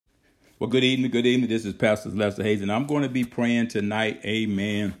Well, good evening. Good evening. This is Pastor Lester Hayes, and I'm going to be praying tonight.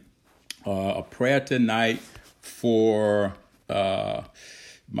 Amen. A prayer tonight for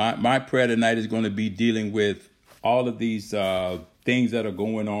my prayer tonight is going to be dealing with all of these things that are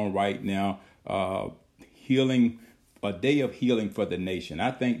going on right now. Healing, a day of healing for the nation.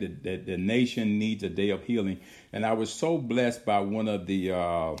 I think that the nation needs a day of healing, and I was so blessed by one of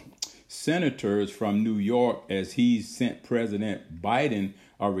the senators from New York as he sent President Biden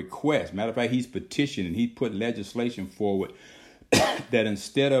a request. Matter of fact, he's petitioning. He put legislation forward that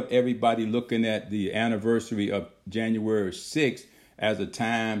instead of everybody looking at the anniversary of January 6th as a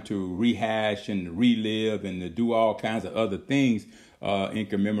time to rehash and relive and to do all kinds of other things in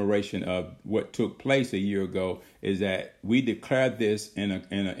commemoration of what took place a year ago, is that we declare this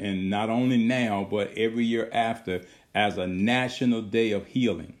in not only now but every year after as a national day of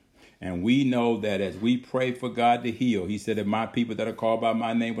healing. And we know that as we pray for God to heal, he said, if my people that are called by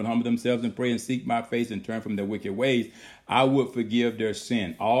my name would humble themselves and pray and seek my face and turn from their wicked ways, I would forgive their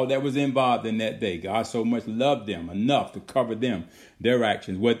sin. All that was involved in that day. God so much loved them enough to cover them, their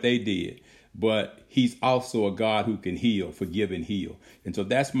actions, what they did. But he's also a God who can heal, forgive and heal. And so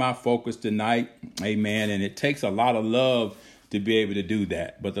that's my focus tonight. Amen. And it takes a lot of love to be able to do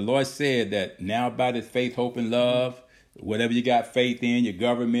that. But the Lord said that now by this faith, hope, and love, whatever you got faith in, your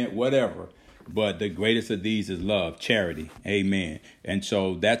government, whatever. But the greatest of these is love, charity. Amen. And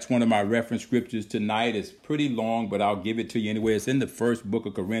so that's one of my reference scriptures tonight. It's pretty long, but I'll give it to you anyway. It's in the first book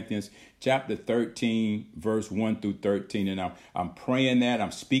of Corinthians, chapter 13, verse 1 through 13. And I'm praying that.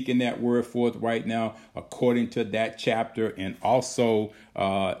 I'm speaking that word forth right now according to that chapter. And also,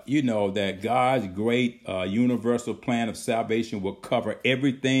 that God's great universal plan of salvation will cover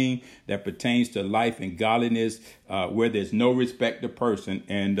everything that pertains to life and godliness, where there's no respect to person.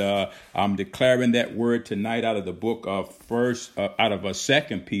 And I'm declaring that word tonight out of the book of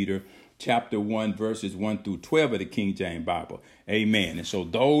Second Peter, chapter 1, verses 1 through 12 of the King James Bible. Amen. And so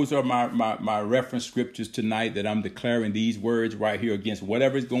those are my reference scriptures tonight that I'm declaring these words right here against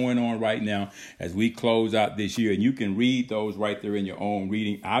whatever's going on right now as we close out this year. And you can read those right there in your own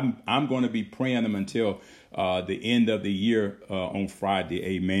reading. I'm going to be praying them until the end of the year on Friday.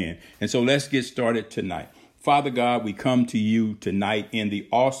 Amen. And so let's get started tonight. Father God, we come to you tonight in the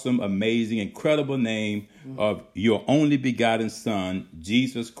awesome, amazing, incredible name of your only begotten Son,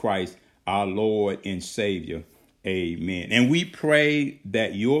 Jesus Christ, our Lord and Savior. Amen. And we pray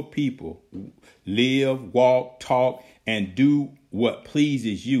that your people live, walk, talk, and do what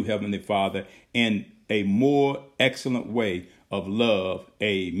pleases you, Heavenly Father, in a more excellent way of love.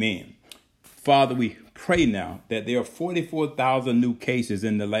 Amen. Father, we pray now that there are 44,000 new cases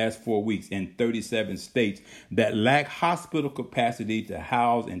in the last 4 weeks in 37 states that lack hospital capacity to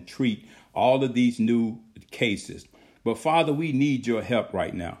house and treat all of these new cases. But Father, we need your help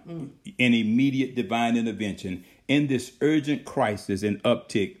right now in immediate divine intervention in this urgent crisis and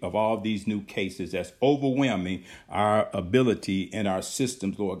uptick of all these new cases that's overwhelming our ability and our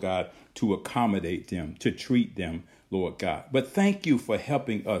systems, Lord God, to accommodate them, to treat them, Lord God. But thank you for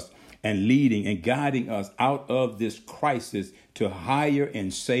helping us and leading and guiding us out of this crisis to higher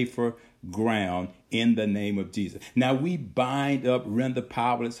and safer ground in the name of Jesus. Now we bind up, render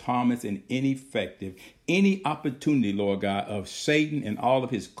powerless, harmless, and ineffective any opportunity, Lord God, of Satan and all of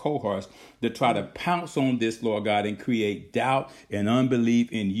his cohorts to try to pounce on this, Lord God, and create doubt and unbelief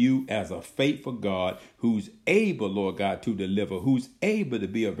in you as a faithful God who's able, Lord God, to deliver, who's able to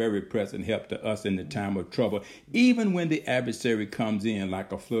be a very present help to us in the time of trouble. Even when the adversary comes in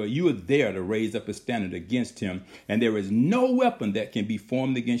like a flood, you are there to raise up a standard against him. And there is no weapon that can be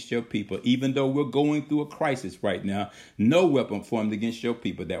formed against your people, even though we're going through a crisis right now. No weapon formed against your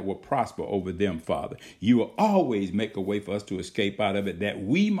people that will prosper over them, Father. You will always make a way for us to escape out of it, that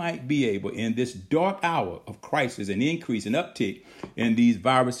we might be able in this dark hour of crisis and increase and uptick in these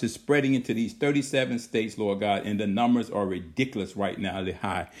viruses spreading into these 37 states, Lord God, and the numbers are ridiculous right now, they're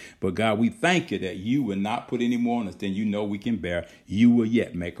high. But God, we thank you that you will not put any more on us than you know we can bear. You will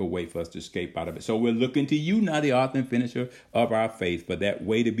yet make a way for us to escape out of it. So we're looking to you now, the author and finisher of our faith, for that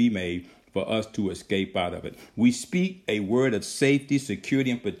way to be made for us to escape out of it. We speak a word of safety,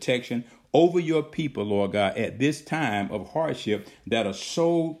 security, and protection over your people, Lord God, at this time of hardship that are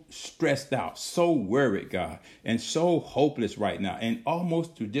so stressed out, so worried, God, and so hopeless right now, and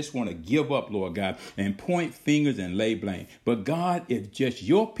almost to just want to give up, Lord God, and point fingers and lay blame. But God, if just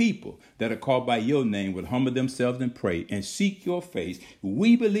your people that are called by your name would humble themselves and pray and seek your face,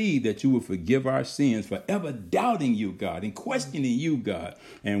 we believe that you will forgive our sins for ever doubting you, God, and questioning you, God.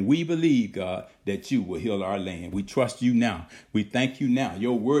 And we believe, God, that you will heal our land. We trust you now. We thank you now.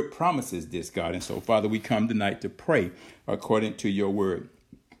 Your word promises this, God. And so, Father, we come tonight to pray according to your word.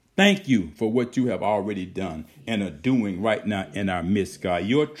 Thank you for what you have already done and are doing right now in our midst, God.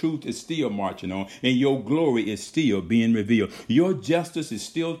 Your truth is still marching on, and your glory is still being revealed. Your justice is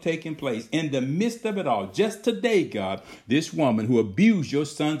still taking place in the midst of it all. Just today, God, this woman who abused your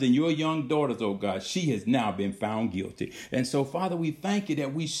sons and your young daughters, oh God, she has now been found guilty. And so, Father, we thank you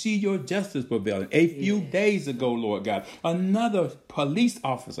that we see your justice prevailing. A few days ago, Lord God, another police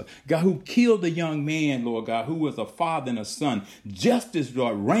officer, God, who killed a young man, Lord God, who was a father and a son. Justice,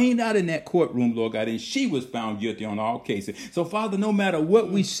 Lord, reigned out in that courtroom, Lord God, and she was found guilty on all cases. So, Father, no matter what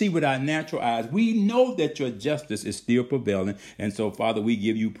we see with our natural eyes, we know that your justice is still prevailing. And so, Father, we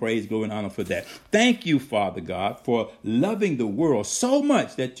give you praise, glory, and honor for that. Thank you, Father God, for loving the world so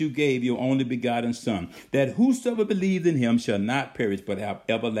much that you gave your only begotten Son, that whosoever believes in him shall not perish but have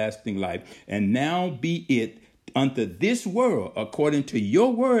everlasting life. And now be it unto this world, according to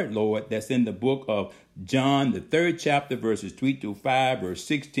your word, Lord, that's in the book of John, the 3rd chapter, verses 3-5, verse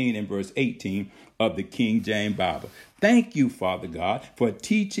 16, and verse 18 of the King James Bible. Thank you, Father God, for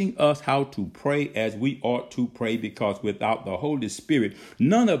teaching us how to pray as we ought to pray, because without the Holy Spirit,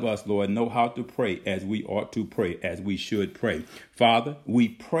 none of us, Lord, know how to pray as we ought to pray, as we should pray. Father, we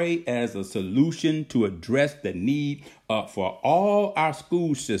pray as a solution to address the need for all our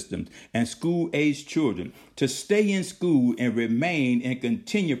school systems and school-aged children to stay in school and remain and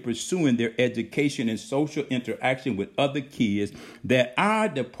continue pursuing their education and social interaction with other kids, that our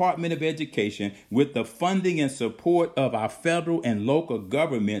Department of Education, with the funding and support of our federal and local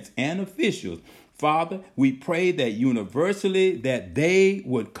governments and officials, Father, we pray that universally that they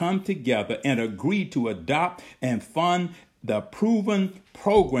would come together and agree to adopt and fund the proven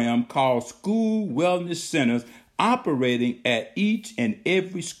program called School Wellness Centers operating at each and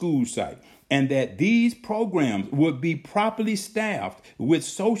every school site, and that these programs would be properly staffed with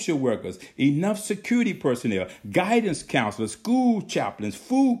social workers, enough security personnel, guidance counselors, school chaplains,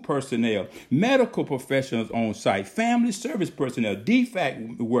 food personnel, medical professionals on site, family service personnel,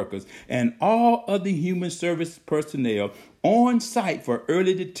 DFAC workers, and all other human service personnel on site for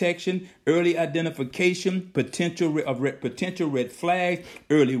early detection, early identification, potential red flags,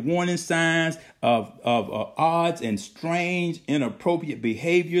 early warning signs of odds and strange, inappropriate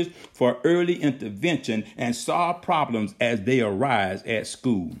behaviors, for early intervention and solve problems as they arise at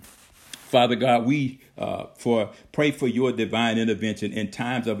school. Father God, we pray for your divine intervention in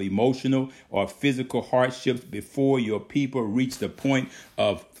times of emotional or physical hardships before your people reach the point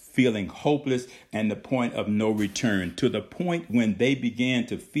of feeling hopeless and the point of no return, to the point when they began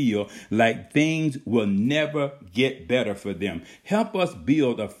to feel like things will never get better for them. Help us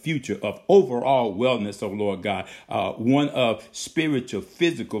build a future of overall wellness, oh Lord God, one of spiritual,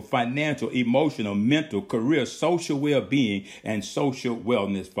 physical, financial, emotional, mental, career, social well-being, and social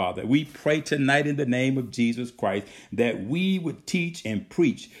wellness, Father. We pray tonight in the name of Jesus Christ that we would teach and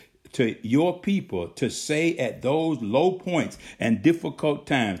preach to your people to say at those low points and difficult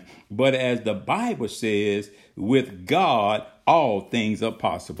times, but as the Bible says, with God, all things are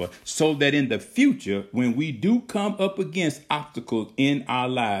possible, so that in the future, when we do come up against obstacles in our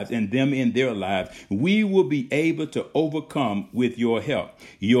lives and them in their lives, we will be able to overcome with your help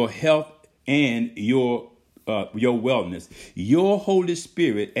and your wellness, your Holy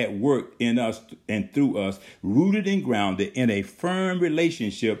Spirit at work in us and through us, rooted and grounded in a firm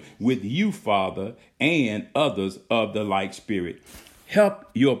relationship with you, Father, and others of the like spirit. Help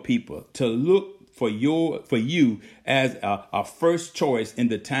your people to look for you as a first choice in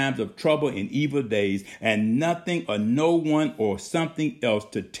the times of trouble and evil days, and nothing or no one or something else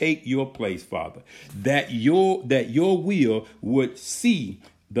to take your place, Father. That your will would see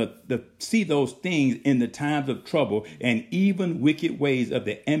those things in the times of trouble and even wicked ways of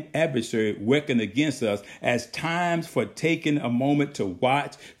the adversary working against us as times for taking a moment to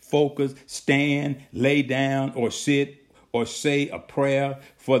watch, focus, stand, lay down, or sit, or say a prayer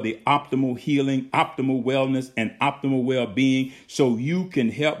for the optimal healing, optimal wellness, and optimal well-being, so you can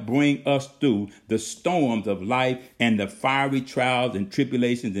help bring us through the storms of life and the fiery trials and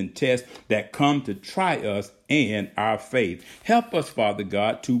tribulations and tests that come to try us and our faith. Help us, Father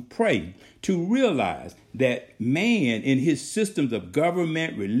God, to pray, to realize that man in his systems of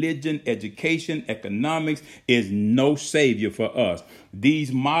government, religion, education, economics is no savior for us.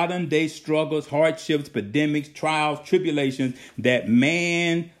 These modern day struggles, hardships, pandemics, trials, tribulations, that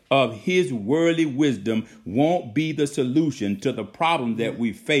man of his worldly wisdom won't be the solution to the problem that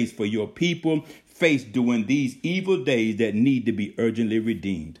we face for your people face during these evil days that need to be urgently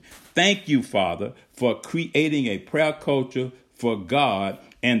redeemed. Thank you, Father, for creating a prayer culture for God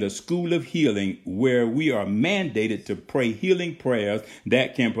and the School of Healing, where we are mandated to pray healing prayers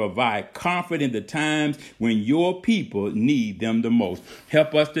that can provide comfort in the times when your people need them the most.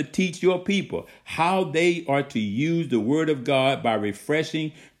 Help us to teach your people how they are to use the word of God by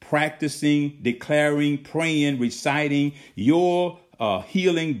refreshing, practicing, declaring, praying, reciting your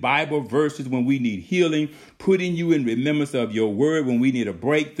healing Bible verses when we need healing, putting you in remembrance of your word when we need a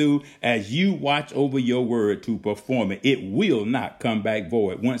breakthrough, as you watch over your word to perform it. It will not come back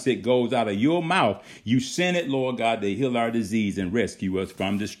void. Once it goes out of your mouth, you send it, Lord God, to heal our disease and rescue us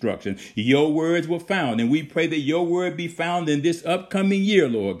from destruction. Your words were found, and we pray that your word be found in this upcoming year,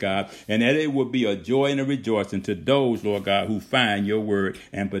 Lord God, and that it will be a joy and a rejoicing to those, Lord God, who find your word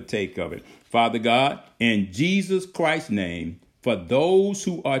and partake of it. Father God, in Jesus Christ's name, for those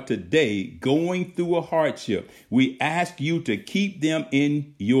who are today going through a hardship, we ask you to keep them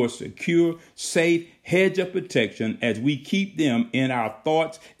in your secure, safe hedge of protection as we keep them in our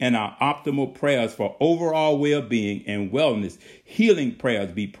thoughts and our optimal prayers for overall well-being and wellness. Healing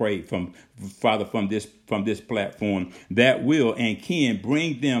prayers be prayed from, Father, from this platform that will and can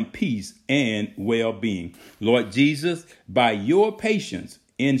bring them peace and well-being. Lord Jesus, by your patience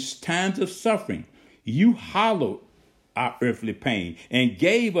in times of suffering, you hollowed our earthly pain and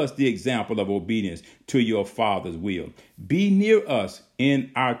gave us the example of obedience to your Father's will. Be near us in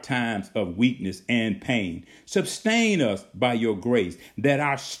our times of weakness and pain. Sustain us by your grace, that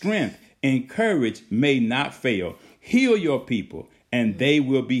our strength and courage may not fail. Heal your people, and they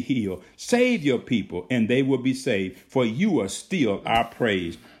will be healed. Save your people, and they will be saved, for you are still our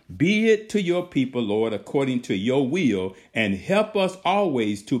praise. Be it to your people, Lord, according to your will, and help us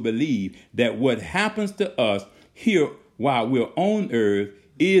always to believe that what happens to us here while we're on earth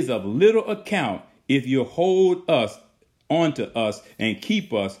is of little account if you hold us onto us and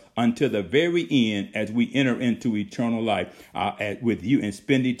keep us until the very end as we enter into eternal life with you and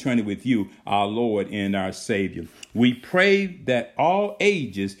spend eternity with you, our Lord and our Savior. We pray that all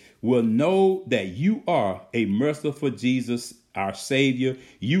ages will know that you are a merciful Jesus, our Savior.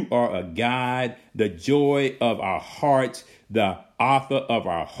 You are a guide, the joy of our hearts, the author of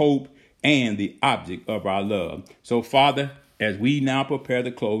our hope, and the object of our love. So, Father, as we now prepare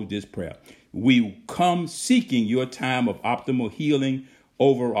to close this prayer, we come seeking your time of optimal healing,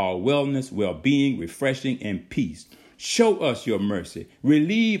 overall wellness, well-being, refreshing, and peace. Show us your mercy,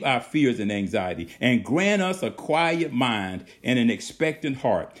 relieve our fears and anxiety, and grant us a quiet mind and an expectant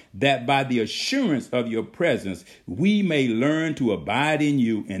heart, that by the assurance of your presence, we may learn to abide in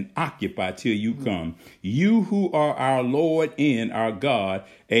you and occupy till you come. You who are our Lord and our God.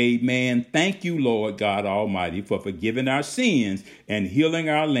 Amen. Thank you, Lord God Almighty, for forgiving our sins and healing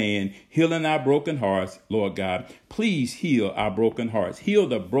our land, healing our broken hearts, Lord God. Please heal our broken hearts. Heal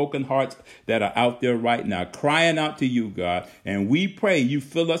the broken hearts that are out there right now, crying out to you, God. And we pray you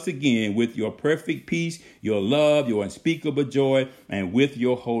fill us again with your perfect peace, your love, your unspeakable joy, and with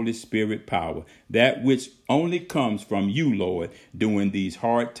your Holy Spirit power, that which only comes from you, Lord, during these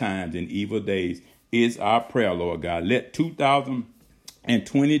hard times and evil days is our prayer, Lord God. Let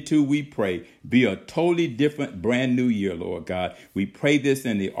 2022, we pray, be a totally different, brand new year, Lord God. We pray this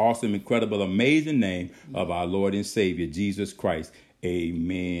in the awesome, incredible, amazing name of our Lord and Savior, Jesus Christ.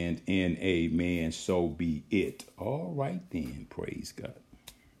 Amen and amen. So be it. All right then. Praise God.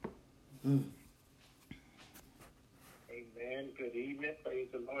 Amen. Good evening. Praise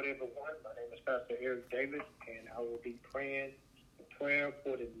the Lord, everyone. My name is Pastor Eric Davis, and I will be praying a prayer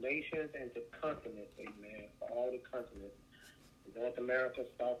for the nations and the continents. Amen. For all the continents. North America,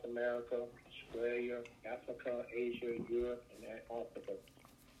 South America, Australia, Africa, Asia, Europe, and Antarctica.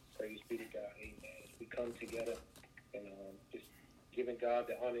 Praise be to God. Amen. As we come together and just giving God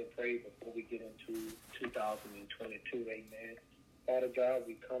the honor and praise before we get into 2022. Amen. Father God,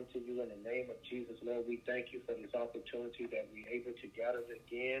 we come to you in the name of Jesus, Lord. We thank you for this opportunity that we're able to gather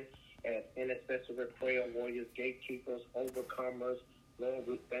again as intercessory prayer warriors, gatekeepers, overcomers. Lord,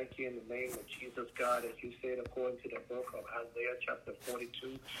 we thank you in the name of Jesus, God, as you said according to the book of Isaiah chapter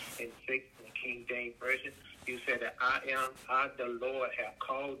 42 and 6 in the King James Version. You said that I, the Lord, have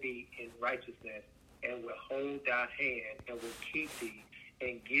called thee in righteousness and will hold thy hand and will keep thee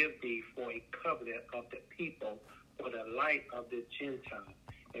and give thee for a covenant of the people, for the light of the Gentiles.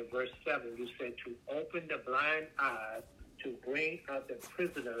 In verse 7, you said to open the blind eyes, to bring out the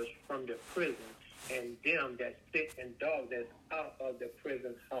prisoners from the prison, and them that sit in darkness out of the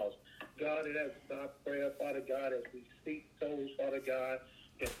prison house. God, that's our prayer, Father God, as we seek souls, Father God,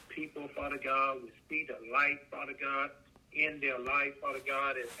 that people, Father God, will see the light, Father God, in their life, Father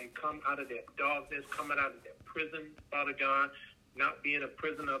God, as they come out of their darkness, coming out of their prison, Father God. not being a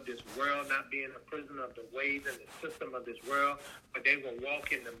prisoner of this world, not being a prisoner of the ways and the system of this world, but they will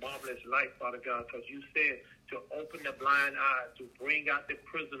walk in the marvelous light, Father God, because you said to open the blind eyes, to bring out the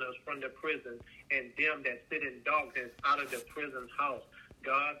prisoners from the prison and them that sit in darkness out of the prison house.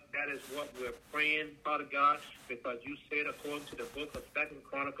 God, that is what we're praying, Father God, because you said, according to the book of 2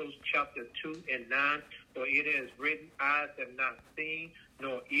 Chronicles, chapter 2 and 9, for it is written, eyes have not seen,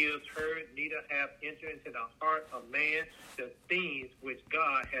 nor ears heard, neither have entered into the heart of man the things which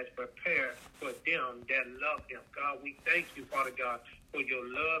God has prepared for them that love him. God, we thank you, Father God, for your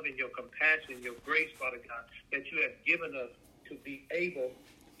love and your compassion and your grace, Father God, that you have given us to be able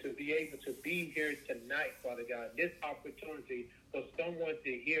to be here tonight, Father God. This opportunity for someone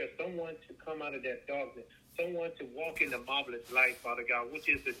to hear, someone to come out of that darkness, someone to walk in the marvelous light, Father God, which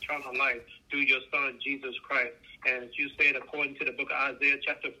is eternal life through your Son, Jesus Christ. And as you said, according to the book of Isaiah,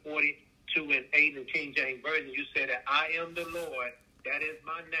 chapter 42 and 8 in King James Version, you said that I am the Lord, that is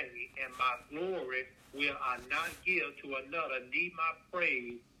my name, and my glory will I not give to another, neither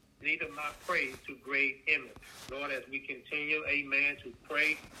my praise to great image. Lord, as we continue, amen, to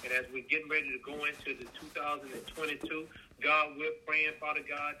pray, and as we're getting ready to go into the 2022, God, we're praying, Father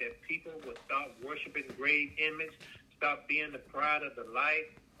God, that people will stop worshiping great image, stop being the pride of the life,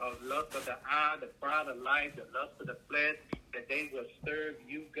 of lust of the eye, the pride of life, the lust of the flesh, that they will serve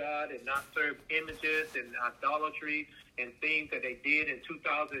you, God, and not serve images and idolatry and things that they did in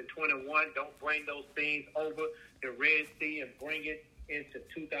 2021. Don't bring those things over the Red Sea and bring it into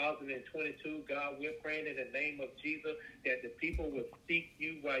 2022. God, we're praying in the name of Jesus that the people will seek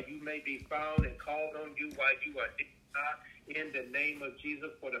you while you may be found and call on you while you are not, in the name of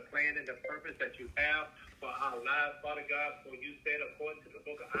Jesus, for the plan and the purpose that you have for our lives, Father God. For you said, according to the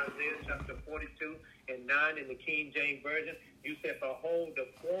book of Isaiah, chapter 42 and 9 in the King James Version, you said, behold, the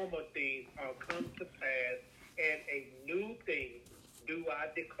former things are come to pass, and a new thing do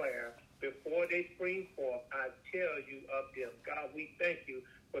I declare. Before they spring forth, I tell you of them. God, we thank you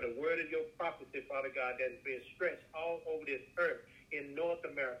for the word of your prophecy, Father God, that has been stretched all over this earth, in North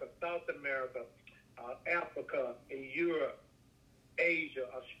America, South America, Africa, in Europe, Asia,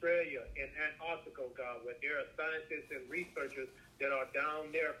 Australia, and Antarctica, God, where there are scientists and researchers that are down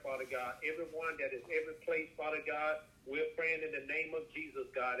there, Father God. Everyone that is every place, Father God, we're praying in the name of Jesus,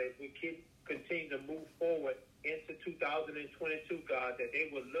 God, as we continue to move forward into 2022, God, that they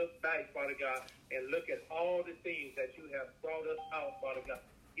will look back, Father God, and look at all the things that you have brought us out, Father God,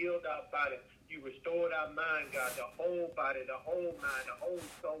 healed our body. You restored our mind, God, the whole body, the whole mind, the whole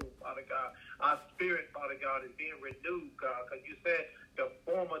soul, Father God. Our spirit, Father God, is being renewed, God, because you said the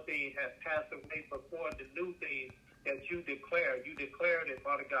former thing has passed away before the new things that you declared. You declared it,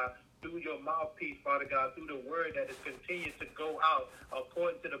 Father God, through your mouthpiece, Father God, through the word that is continued to go out,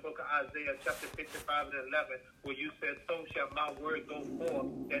 according to the book of Isaiah, chapter 55 and 11, where you said, so shall my word go forth,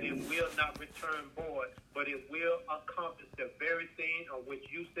 that it will not return void, but it will accomplish the very thing on which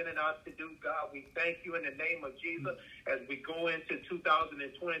you sent it out to do, God. We thank you in the name of Jesus as we go into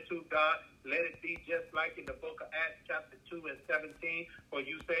 2022, God. Let it be just like in the book of Acts, chapter 2 and 17, for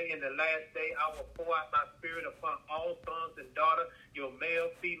you say, in the last day I will pour out my spirit upon all sons and daughters, your male,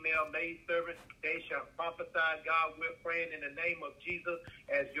 female, maid servants, they shall prophesy. God, we're praying in the name of Jesus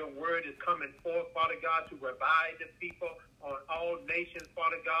as your word is coming forth, Father God, to revive the people on all nations,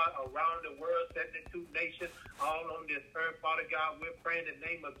 Father God, around the world, 72 nations, all on this earth, Father God. We're praying in the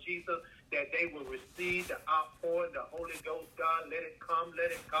name of Jesus that they will receive the outpouring, the Holy Ghost, God. Let it come, let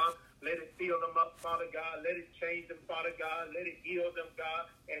it come. Let it fill them up, Father God. Let it change them, Father God. Let it heal them,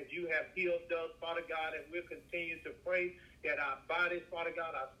 God, as you have healed us, Father God. And we'll continue to pray that our bodies, Father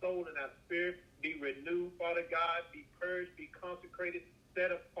God, our soul and our spirit be renewed, Father God, be purged, be consecrated,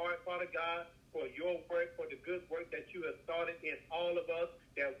 set apart, Father God, for your work, for the good work that you have started in all of us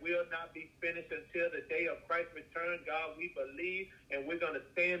that will not be finished until the day of Christ's return. God, we believe, and we're going to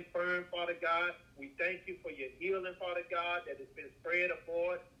stand firm, Father God. We thank you for your healing, Father God, that has been spread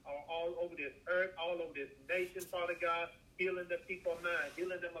abroad all over this earth, all over this nation, Father God, healing the people's mind,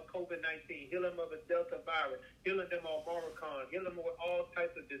 healing them of COVID-19, healing them of the Delta virus, healing them of Omicron, healing them with all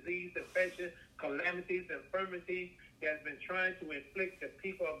types of disease, infection, calamities, infirmities that has been trying to inflict the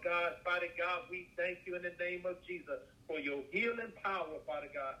people of God. Father God, we thank you in the name of Jesus for your healing power,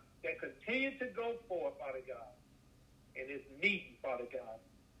 Father God, that continue to go forth, Father God. And it's meeting, Father God.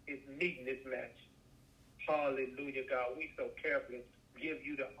 It's meeting this match. Hallelujah, God. We so carefully give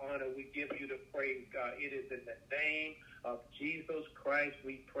you the honor. We give you the praise, God. It is in the name of Jesus Christ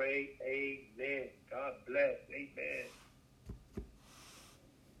we pray. Amen. God bless. Amen.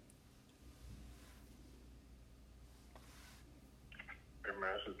 Amen.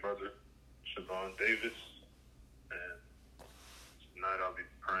 This is Brother Siobhan Davis. And Tonight I'll be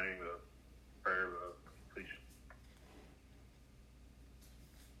praying a prayer of completion.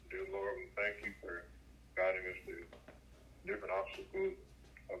 Dear Lord, we thank you for guiding us through different obstacles,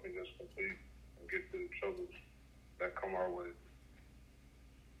 helping us complete and get through the troubles that come our way.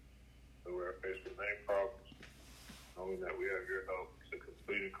 So we are faced with many problems, knowing that we have your help to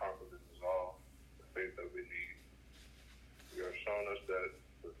complete and conquer and dissolve the faith that we need. You have shown us that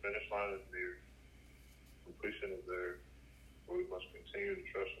the finish line is near, completion is there, but we must continue to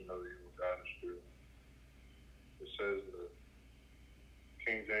trust and know that you will guide us through. It says in the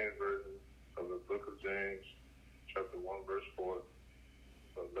King James Version of the book of James, chapter 1, verse 4,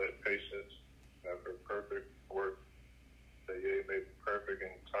 but let patience have her perfect work, that ye may be perfect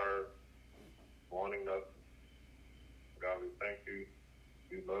and entire, wanting nothing. God, we thank you,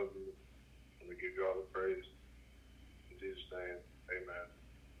 we love you, and we give you all the praise. In Jesus' name, amen.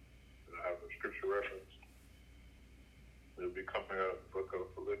 And I have a scripture reference. It'll be coming out of the book of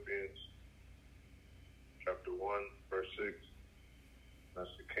Philippians, chapter 1, verse 6.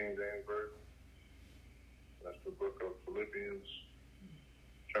 That's the King James Version. That's the book of Philippians,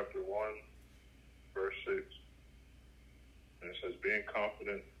 chapter 1, verse 6. And it says, being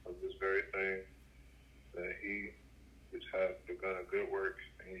confident of this very thing, that he which hath begun a good work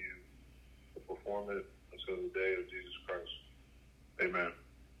in you will perform it until the day of Jesus Christ. Amen.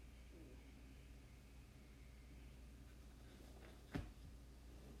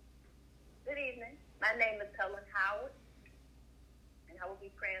 Good evening. My name is Helen Howard, and I will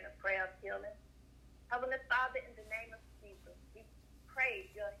be praying a prayer of healing. Heavenly Father, in the name of Jesus, we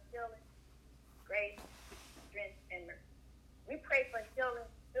pray your healing, grace, strength, and mercy. We pray for healing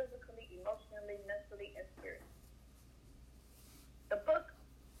physically, emotionally, mentally, and spiritually. The book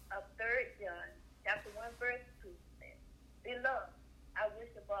of 3 John, chapter 1, verse 2 says, Beloved, I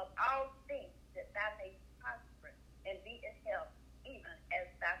wish above all things that thou mayest prosper and be in health, even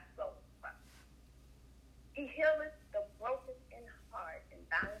as thy soul prospers. He healeth the broken in heart and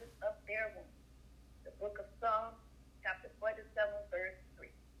bindeth up their wounds. The book of Psalms, chapter 47, verse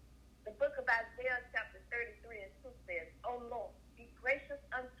 3. The book of Isaiah, chapter 33 and 2 says, O Lord, be gracious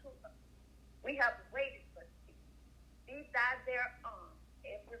unto us. We have waited for thee. Be thou their arm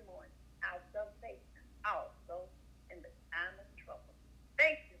every morning, our salvation, also in the time of trouble.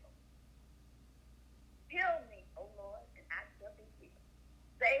 Thank you, Lord. Heal me, O Lord, and I shall be healed.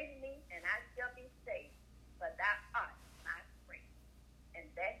 Save me, and I shall be saved, for thou art my friend. And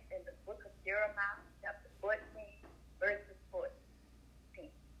that's in the book of Jeremiah, chapter 14, verses 14.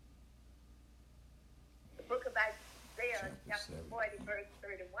 The book of Isaiah, chapter 40, verse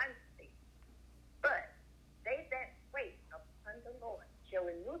 31 says, But they that wait upon the Lord shall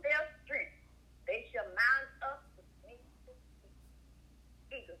renew their strength. They shall mount up with wings as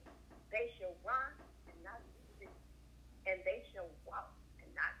eagles. They shall run and not be weary, and they shall walk and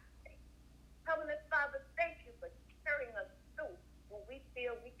not faint. Heavenly Father, thank you for carrying us through when we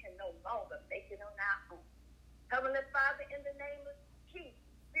feel we can no longer make it on our own. Heavenly Father, in the name of Jesus,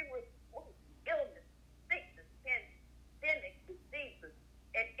 we remove illness, sickness, pandemic, diseases,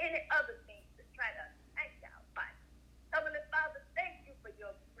 and any other things that try to attack our body. Heavenly Father, thank you for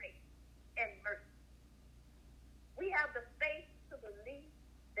your grace and mercy. We have the faith to believe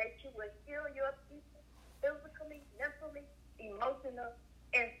that you will heal your people physically, mentally, emotionally,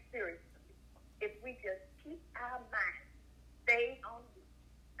 and spiritually if we just keep our minds stayed on you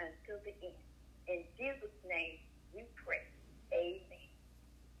until the end. In Jesus' name we pray. Amen.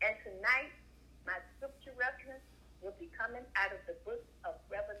 And tonight, my scripture reference will be coming out of the book of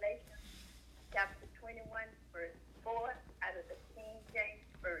Revelation, chapter 21, verse 4, out of the King James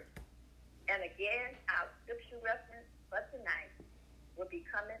Version. And again, our scripture reference for tonight will be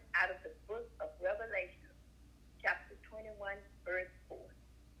coming out of the book of Revelation, chapter 21, verse 4.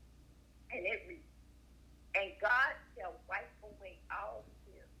 And it reads, And God shall wipe away all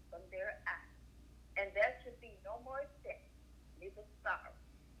tears from their eyes, and there shall be no more death, neither sorrow,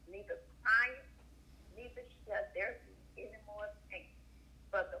 neither crying, neither shall there be any more pain,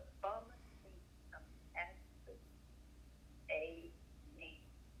 for the former things have passed away. Amen.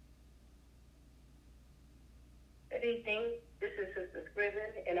 Good evening. This is Sister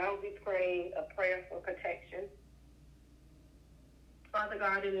Scriven, and I will be praying a prayer for protection. Father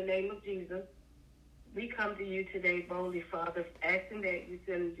God, in the name of Jesus, we come to you today boldly, Father, asking that you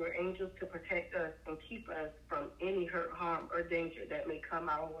send your angels to protect us and keep us from any hurt, harm, or danger that may come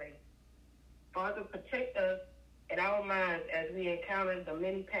our way. Father, protect us and our minds as we encounter the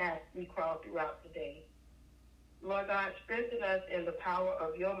many paths we cross throughout the day. Lord God, strengthen us in the power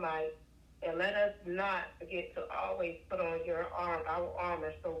of your might, and let us not forget to always put on our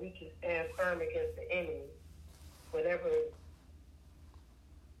armor, so we can stand firm against the enemy, whatever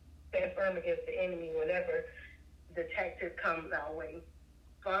stand firm against the enemy whenever the tactic comes our way.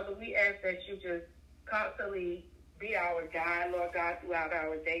 Father, we ask that you just constantly be our guide, Lord God, throughout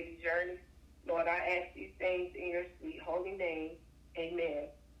our daily journey. Lord, I ask these things in your sweet holy name. Amen.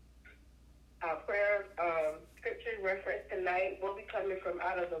 Our prayer scripture reference tonight will be coming from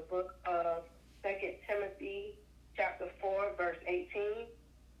out of the book of 2 Timothy chapter 4, verse 18.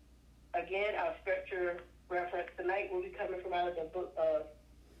 Again, our scripture reference tonight will be coming from out of the book of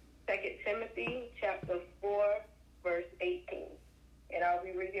 2 Timothy chapter 4, verse 18. And I'll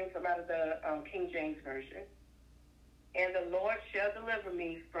be reading from out of the King James Version. And the Lord shall deliver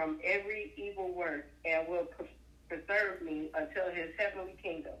me from every evil work and will preserve me unto his heavenly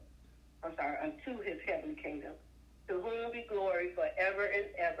kingdom. Unto his heavenly kingdom. To whom be glory forever and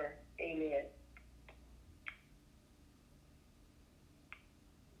ever. Amen.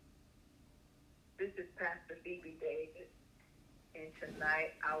 This is Pastor Phoebe Davis, and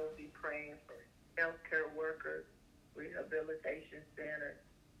tonight I will be praying for healthcare workers, rehabilitation centers,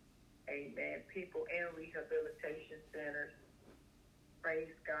 amen, people in rehabilitation centers, praise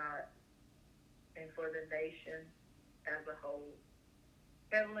God, and for the nation as a whole.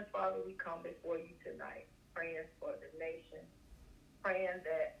 Heavenly Father, we come before you tonight, praying for the nation, praying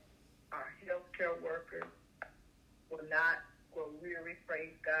that our healthcare workers will not grow weary,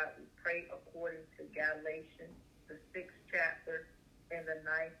 praise God. We pray according to Galatians, the 6th chapter, and the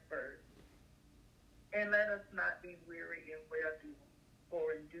 9th verse. And let us not be weary in well-doing,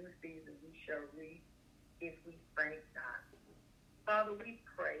 for in due season we shall reap if we faint not. Father, we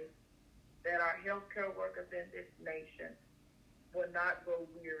pray that our healthcare workers in this nation will not grow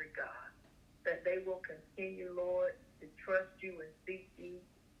weary, God, that they will continue, Lord, to trust you and seek you.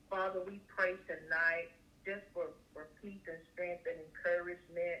 Father, we pray tonight just for peace and strength and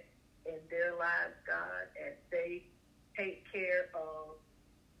encouragement in their lives, God, as they take care of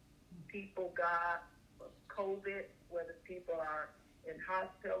people, God, with COVID, whether people are in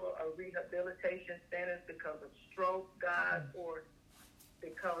hospital or rehabilitation centers because of stroke, God, or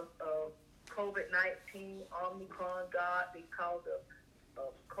because of COVID-19, Omicron, God, because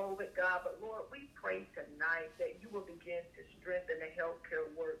of COVID, God. But, Lord, we pray tonight that you will begin to strengthen the healthcare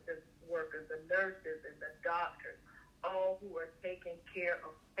workers, the nurses, and the doctors, all who are taking care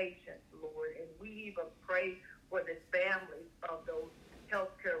of patients, Lord. And we even pray for the families of those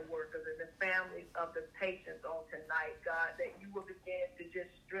healthcare workers and the families of the patients on tonight, God, that you will begin to just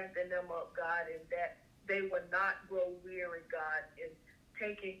strengthen them up, God, and that they will not grow weary, God, in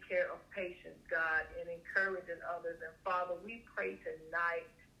taking care of patients, God, and encouraging others. And Father, we pray tonight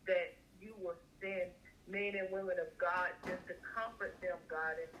that you will send men and women of God just to comfort them,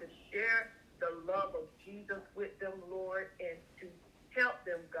 God, and to share the love of Jesus with them, Lord, and to help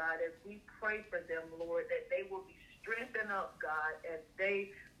them, God, as we pray for them, Lord, that they will be strengthened up, God, as they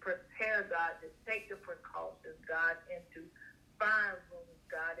prepare, God, to take the precautions, God, and to find rooms,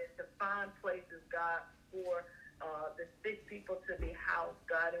 God, and to find places, God, for the sick people to be housed,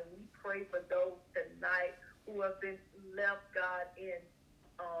 God. And we pray for those tonight who have been left, God, in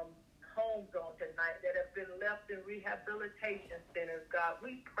homes on tonight, that have been left in rehabilitation centers, God.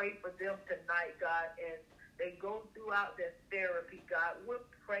 We pray for them tonight, God, as they go throughout their therapy, God. We're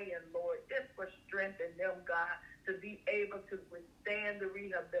praying, Lord, just for strength in them, God, to be able to withstand the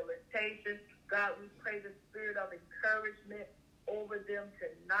rehabilitation. God, we pray the spirit of encouragement over them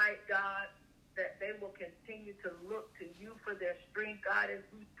tonight, God, that they will continue to look to you for their strength, God, as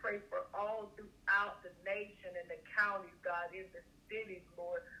we pray for all throughout the nation and the counties, God, in the cities,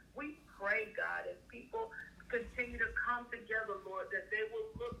 Lord. We pray, God, as people continue to come together, Lord, that they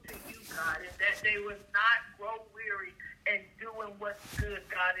will look to you, God, and that they will not grow weary in doing what's good,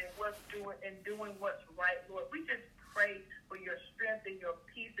 God, and doing what's right, Lord. We just pray for your strength and your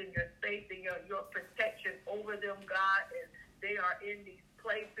peace and your safety and your protection over them, God, as they are in these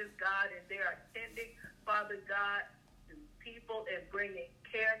places, God, and they are tending, Father God, to people and bringing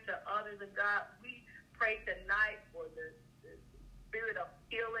care to others. And God, we pray tonight for the spirit of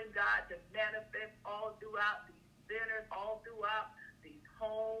healing, God, to manifest all throughout these centers, all throughout these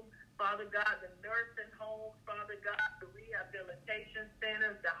homes, Father God, the nursing homes, Father God, the rehabilitation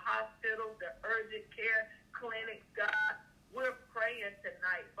centers, the hospitals, the urgent care clinics, God. We're praying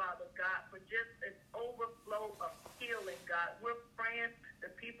tonight, Father God, for just an overflow of healing, God. We're praying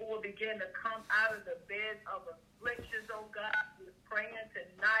that people will begin to come out of the beds of afflictions, oh God. We're praying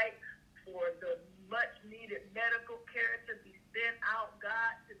tonight for the much-needed medical care to be sent out,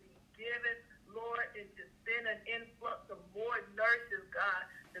 God, to be given, Lord, and to send an influx of more nurses, God,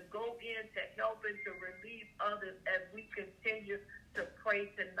 to go in to help and to relieve others as we continue to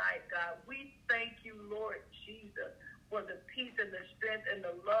pray tonight, God. We thank you, Lord Jesus, for the peace and the strength and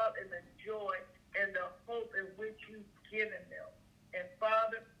the love and the joy and the hope in which you've given them. And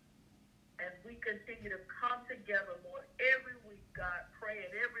Father, as we continue to come together, Lord, every week, God,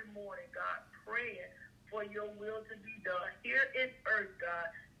 praying, every morning, God, praying for your will to be done here in earth, God,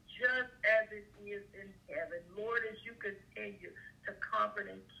 just as it is in heaven. Lord, as you continue to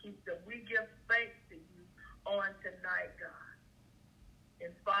comfort and keep them, we give thanks to you on tonight, God.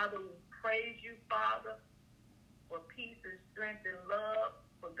 And Father, we praise you, Father, for peace and strength and love.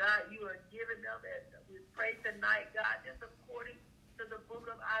 For God, you are giving them, as we pray tonight, God, just according to the book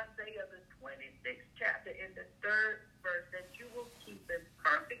of Isaiah, the 26th chapter in the 3rd verse, that you will keep in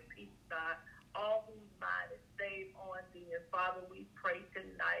perfect peace, God, all whose mind is stayed on thee. And Father, we pray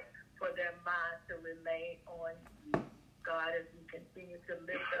tonight for their minds to remain on you, God, as we continue to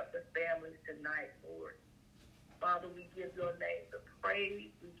lift up the families tonight, Lord. Father, we give your name the praise.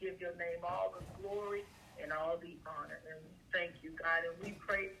 We give your name all the glory and all the honor. And we thank you, God. And we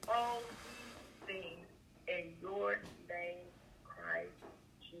pray all these things in your name, Christ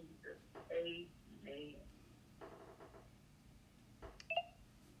Jesus. Amen.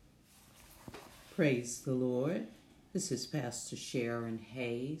 Praise the Lord. This is Pastor Sharon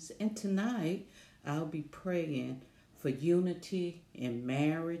Hayes, and tonight I'll be praying for unity in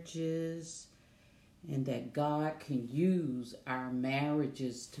marriages, and that God can use our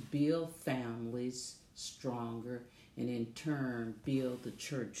marriages to build families stronger, and in turn build the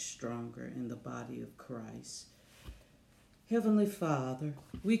church stronger in the body of Christ. Heavenly Father,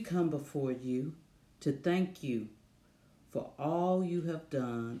 we come before you to thank you for all you have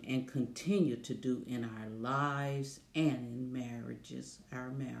done and continue to do in our lives and in marriages,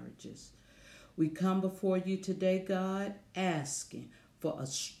 our marriages. We come before you today, God, asking for a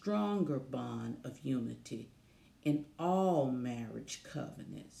stronger bond of unity in all marriage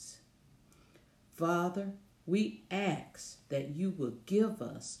covenants. Father, we ask that you will give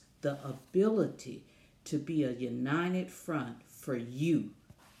us the ability to be a united front for you,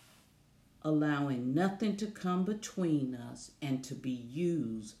 allowing nothing to come between us and to be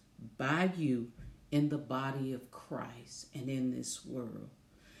used by you in the body of Christ and in this world.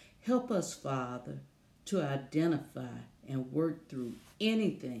 Help us, Father, to identify and work through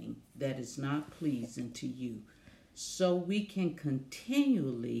anything that is not pleasing to you, so we can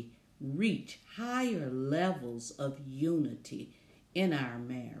continually reach higher levels of unity in our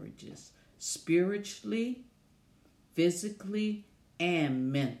marriages, spiritually, physically,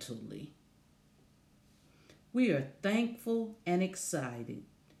 and mentally. We are thankful and excited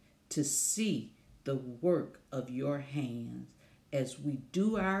to see the work of your hands as we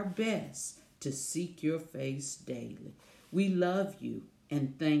do our best to seek your face daily. We love you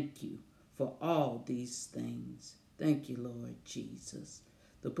and thank you for all these things. Thank you, Lord Jesus.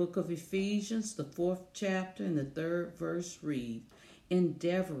 The book of Ephesians, the 4th chapter and the 3rd verse reads,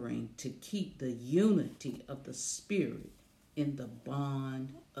 endeavoring to keep the unity of the Spirit in the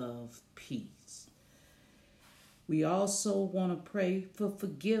bond of peace. We also want to pray for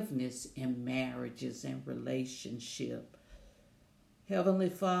forgiveness in marriages and relationships. Heavenly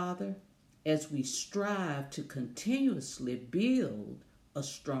Father, as we strive to continuously build a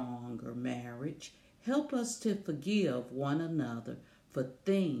stronger marriage, help us to forgive one another for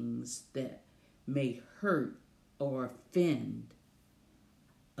things that may hurt or offend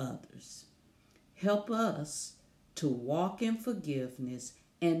others. Help us to walk in forgiveness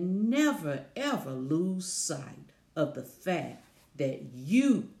and never ever lose sight of the fact that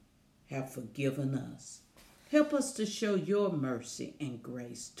you have forgiven us. Help us to show your mercy and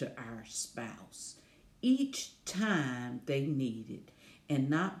grace to our spouse each time they need it, and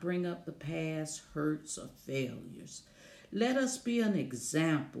not bring up the past hurts or failures. Let us be an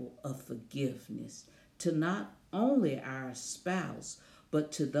example of forgiveness to not only our spouse,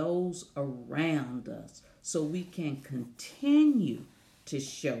 but to those around us, so we can continue to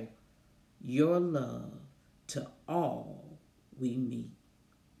show your love to all we meet.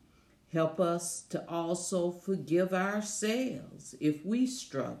 Help us to also forgive ourselves if we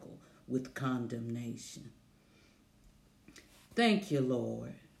struggle with condemnation. Thank you,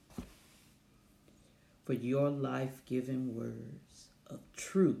 Lord, for your life-giving words of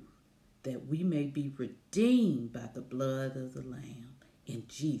truth, that we may be redeemed by the blood of the Lamb. In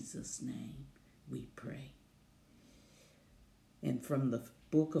Jesus' name we pray. And from the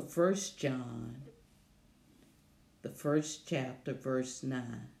book of 1 John, the 1st chapter, verse 9,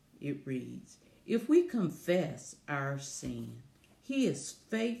 it reads, if we confess our sin, he is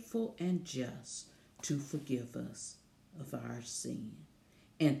faithful and just to forgive us of our sin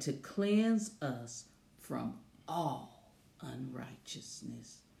and to cleanse us from all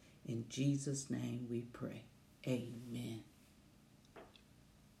unrighteousness. In Jesus' name we pray. Amen.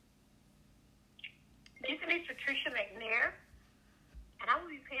 Patricia McNair, and I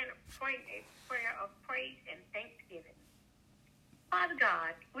will be praying a prayer of praise and thanksgiving. Father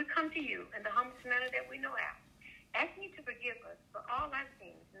God, we come to you in the humblest manner that we know how, asking you to forgive us for all our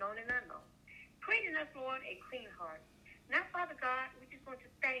sins, known and unknown. Create in us, Lord, a clean heart. Now, Father God, we just want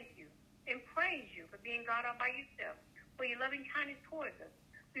to thank you and praise you for being God all by yourself, for your loving kindness towards us.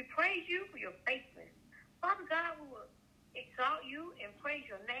 We praise you for your faithfulness. Father God, we will exalt you and praise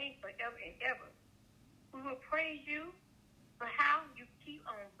your name forever and ever. We will praise you for how you keep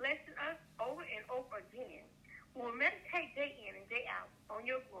on blessing us over and over again. We will meditate day in and day out on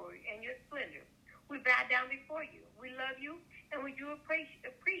your glory and your splendor. We bow down before you. We love you, and we do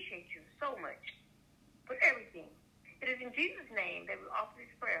appreciate you so much for everything. It is in Jesus' name that we offer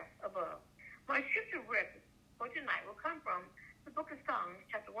this prayer above. My scripture reference for tonight will come from the book of Psalms,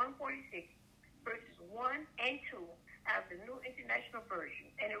 chapter 146, verses 1 and 2, out of the New International Version,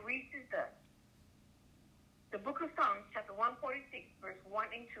 and it reads as thus. The book of Psalms, chapter 146, verse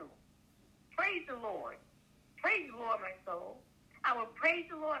 1 and 2. Praise the Lord. Praise the Lord, my soul. I will praise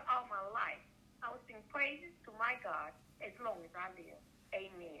the Lord all my life. I will sing praises to my God as long as I live.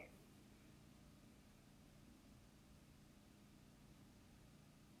 Amen.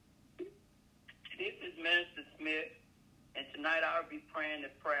 This is Minister Smith, and tonight I will be praying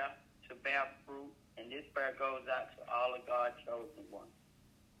the prayer to bear fruit, and this prayer goes out to all of God's chosen ones.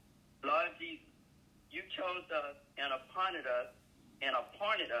 Lord Jesus, you chose us and appointed us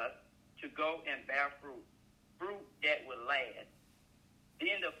to go and bear fruit that will last.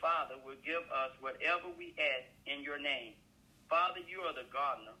 Then the Father will give us whatever we ask in your name. Father, you are the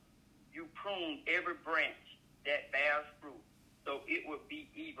gardener. You prune every branch that bears fruit, so it will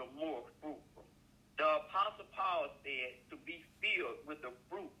be even more fruitful. The Apostle Paul said to be filled with the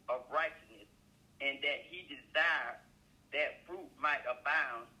fruit of righteousness, and that he desired that fruit might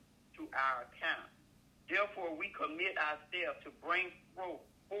abound to our account. Therefore, we commit ourselves to bring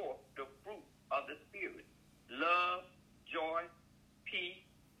forth the fruit of the Spirit: love, joy, peace,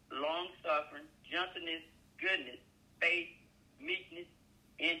 long-suffering, gentleness, goodness, faith, meekness,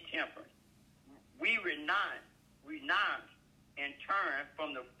 and temperance. We renounce and turn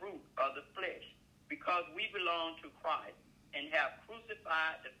from the fruit of the flesh, because we belong to Christ and have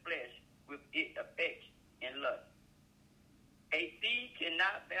crucified the flesh with its affection and lust. A seed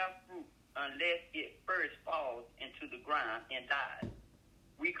cannot bear fruit unless it first falls into the ground and dies.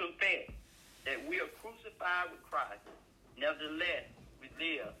 We confess that we are crucified with Christ. Nevertheless, we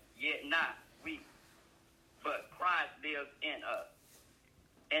live, yet not we, but Christ lives in us.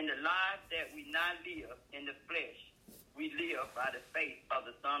 And the life that we now live in the flesh, we live by the faith of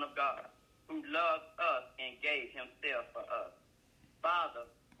the Son of God, who loved us and gave himself for us.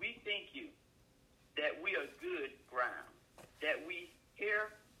 Father, we thank you that we are good ground, that we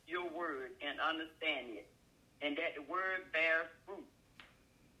hear your word and understand it, and that the word bears fruit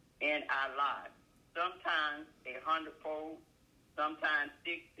in our lives, sometimes 100-fold, sometimes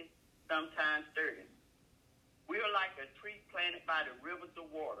 60, sometimes 30. We are like a tree planted by the rivers of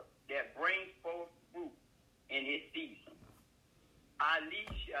water that brings forth fruit in its season. Our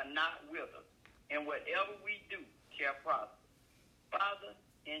leaves shall not wither, and whatever we do shall prosper. Father,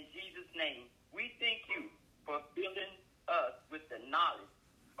 in Jesus' name, we thank you for filling us with the knowledge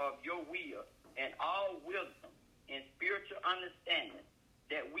of your will and all wisdom and spiritual understanding,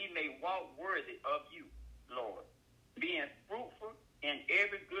 that we may walk worthy of you, Lord, being fruitful in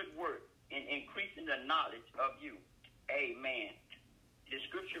every good work and increasing the knowledge of you. Amen. The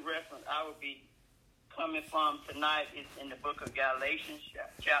scripture reference I will be coming from tonight is in the book of Galatians,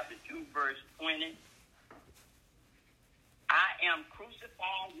 chapter 2, verse 20. I am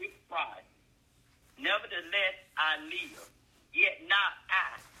crucified with Christ. Nevertheless, I live, yet not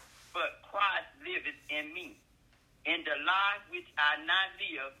I, but Christ liveth in me. In the life which I now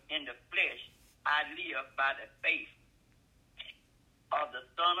live in the flesh, I live by the faith of the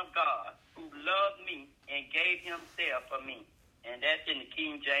Son of God, who loved me and gave himself for me. And that's in the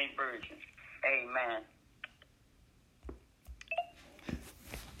King James Version. Amen.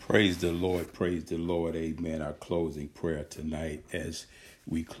 Praise the Lord. Praise the Lord. Amen. Our closing prayer tonight as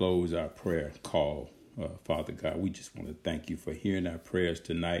we close our prayer call. Father God, we just want to thank you for hearing our prayers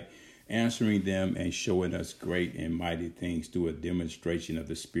tonight, answering them and showing us great and mighty things through a demonstration of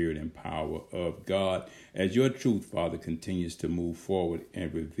the Spirit and power of God, as your truth, Father, continues to move forward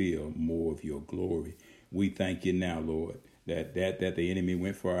and reveal more of your glory. We thank you now, Lord, that the enemy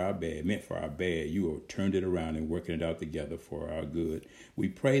meant for our bad, you have turned it around and working it out together for our good. We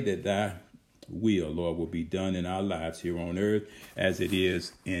pray that thy will, Lord, will be done in our lives here on earth as it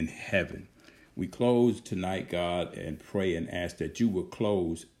is in heaven. We close tonight, God, and pray and ask that you will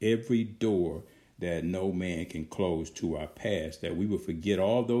close every door that no man can close to our past, that we will forget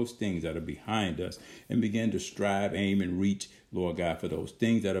all those things that are behind us and begin to strive, aim, and reach, Lord God, for those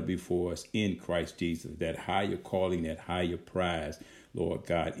things that are before us in Christ Jesus, that higher calling, that higher prize, Lord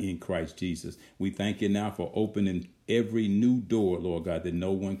God, in Christ Jesus. We thank you now for opening every new door, Lord God, that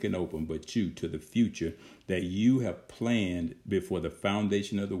no one can open but you, to the future that you have planned before the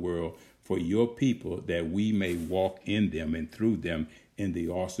foundation of the world for your people, that we may walk in them and through them in the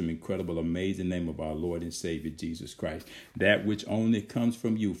awesome, incredible, amazing name of our Lord and Savior, Jesus Christ. That which only comes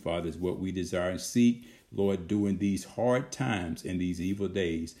from you, Father, is what we desire and seek, Lord, during these hard times and these evil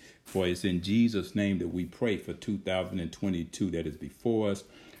days. For it's in Jesus' name that we pray for 2022 that is before us,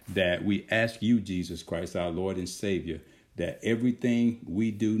 that we ask you, Jesus Christ, our Lord and Savior, that everything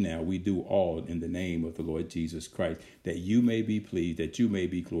we do now, we do all in the name of the Lord Jesus Christ, that you may be pleased, that you may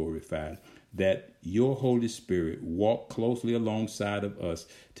be glorified, that your Holy Spirit walk closely alongside of us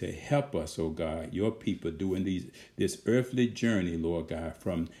to help us, oh God, your people doing this earthly journey, Lord God,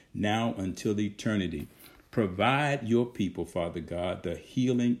 from now until eternity. Provide your people, Father God, the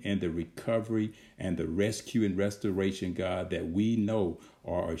healing and the recovery and the rescue and restoration, God, that we know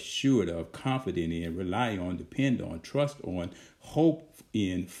are assured of, confident in, rely on, depend on, trust on, hope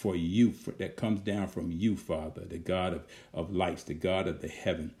in for you, that comes down from you, Father, the God of lights, the God of the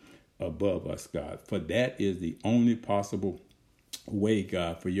heaven above us, God. For that is the only possible way,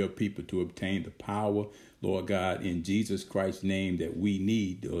 God, for your people to obtain the power, Lord God, in Jesus Christ's name, that we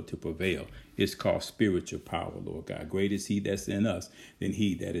need to prevail. It's called spiritual power, Lord God. Great is he that's in us than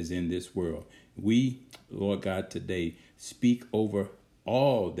he that is in this world. We, Lord God, today speak over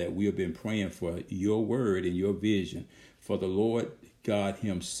all that we have been praying for, your word and your vision, for the Lord God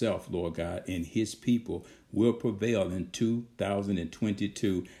himself, Lord God, and his people will prevail in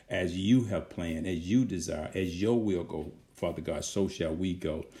 2022 as you have planned, as you desire, as your will go, Father God, so shall we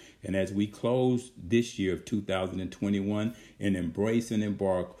go. And as we close this year of 2021 and embrace and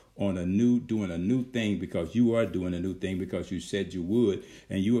embark on doing a new thing, because you are doing a new thing, because you said you would,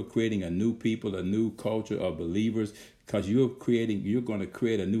 and you are creating a new people, a new culture of believers, because you're going to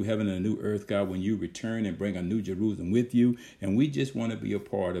create a new heaven and a new earth, God, when you return and bring a new Jerusalem with you. And we just want to be a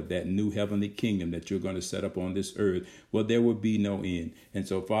part of that new heavenly kingdom that you're going to set up on this earth. Well, there will be no end. And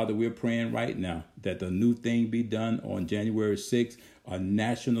so, Father, we're praying right now that the new thing be done on January 6th, a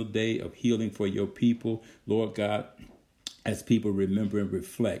national day of healing for your people, Lord God. As people remember and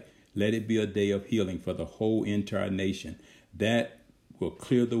reflect, let it be a day of healing for the whole entire nation. That will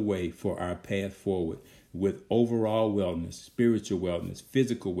clear the way for our path forward with overall wellness, spiritual wellness,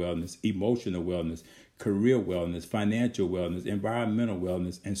 physical wellness, emotional wellness, career wellness, financial wellness, environmental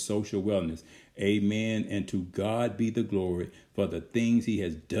wellness, and social wellness. Amen. And to God be the glory for the things he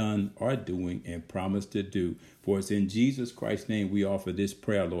has done, are doing, and promised to do. For it's in Jesus Christ's name we offer this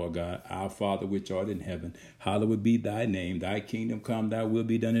prayer, Lord God. Our Father which art in heaven, hallowed be thy name. Thy kingdom come, thy will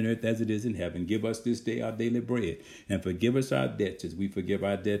be done in earth as it is in heaven. Give us this day our daily bread, and forgive us our debts as we forgive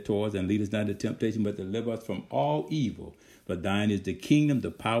our debtors, and lead us not into temptation, but deliver us from all evil. For thine is the kingdom,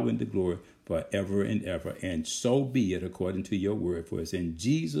 the power, and the glory, forever and ever. And so be it according to your word. For it's in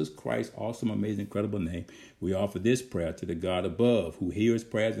Jesus Christ's awesome, amazing, incredible name we offer this prayer to the God above, who hears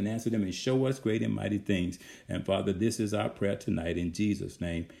prayers and answers them and show us great and mighty things. And Father, this is our prayer tonight in Jesus'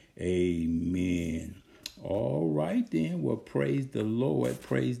 name. Amen. All right, then. Well, praise the Lord.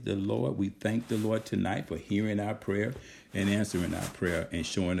 Praise the Lord. We thank the Lord tonight for hearing our prayer and answering our prayer and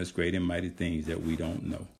showing us great and mighty things that we don't know.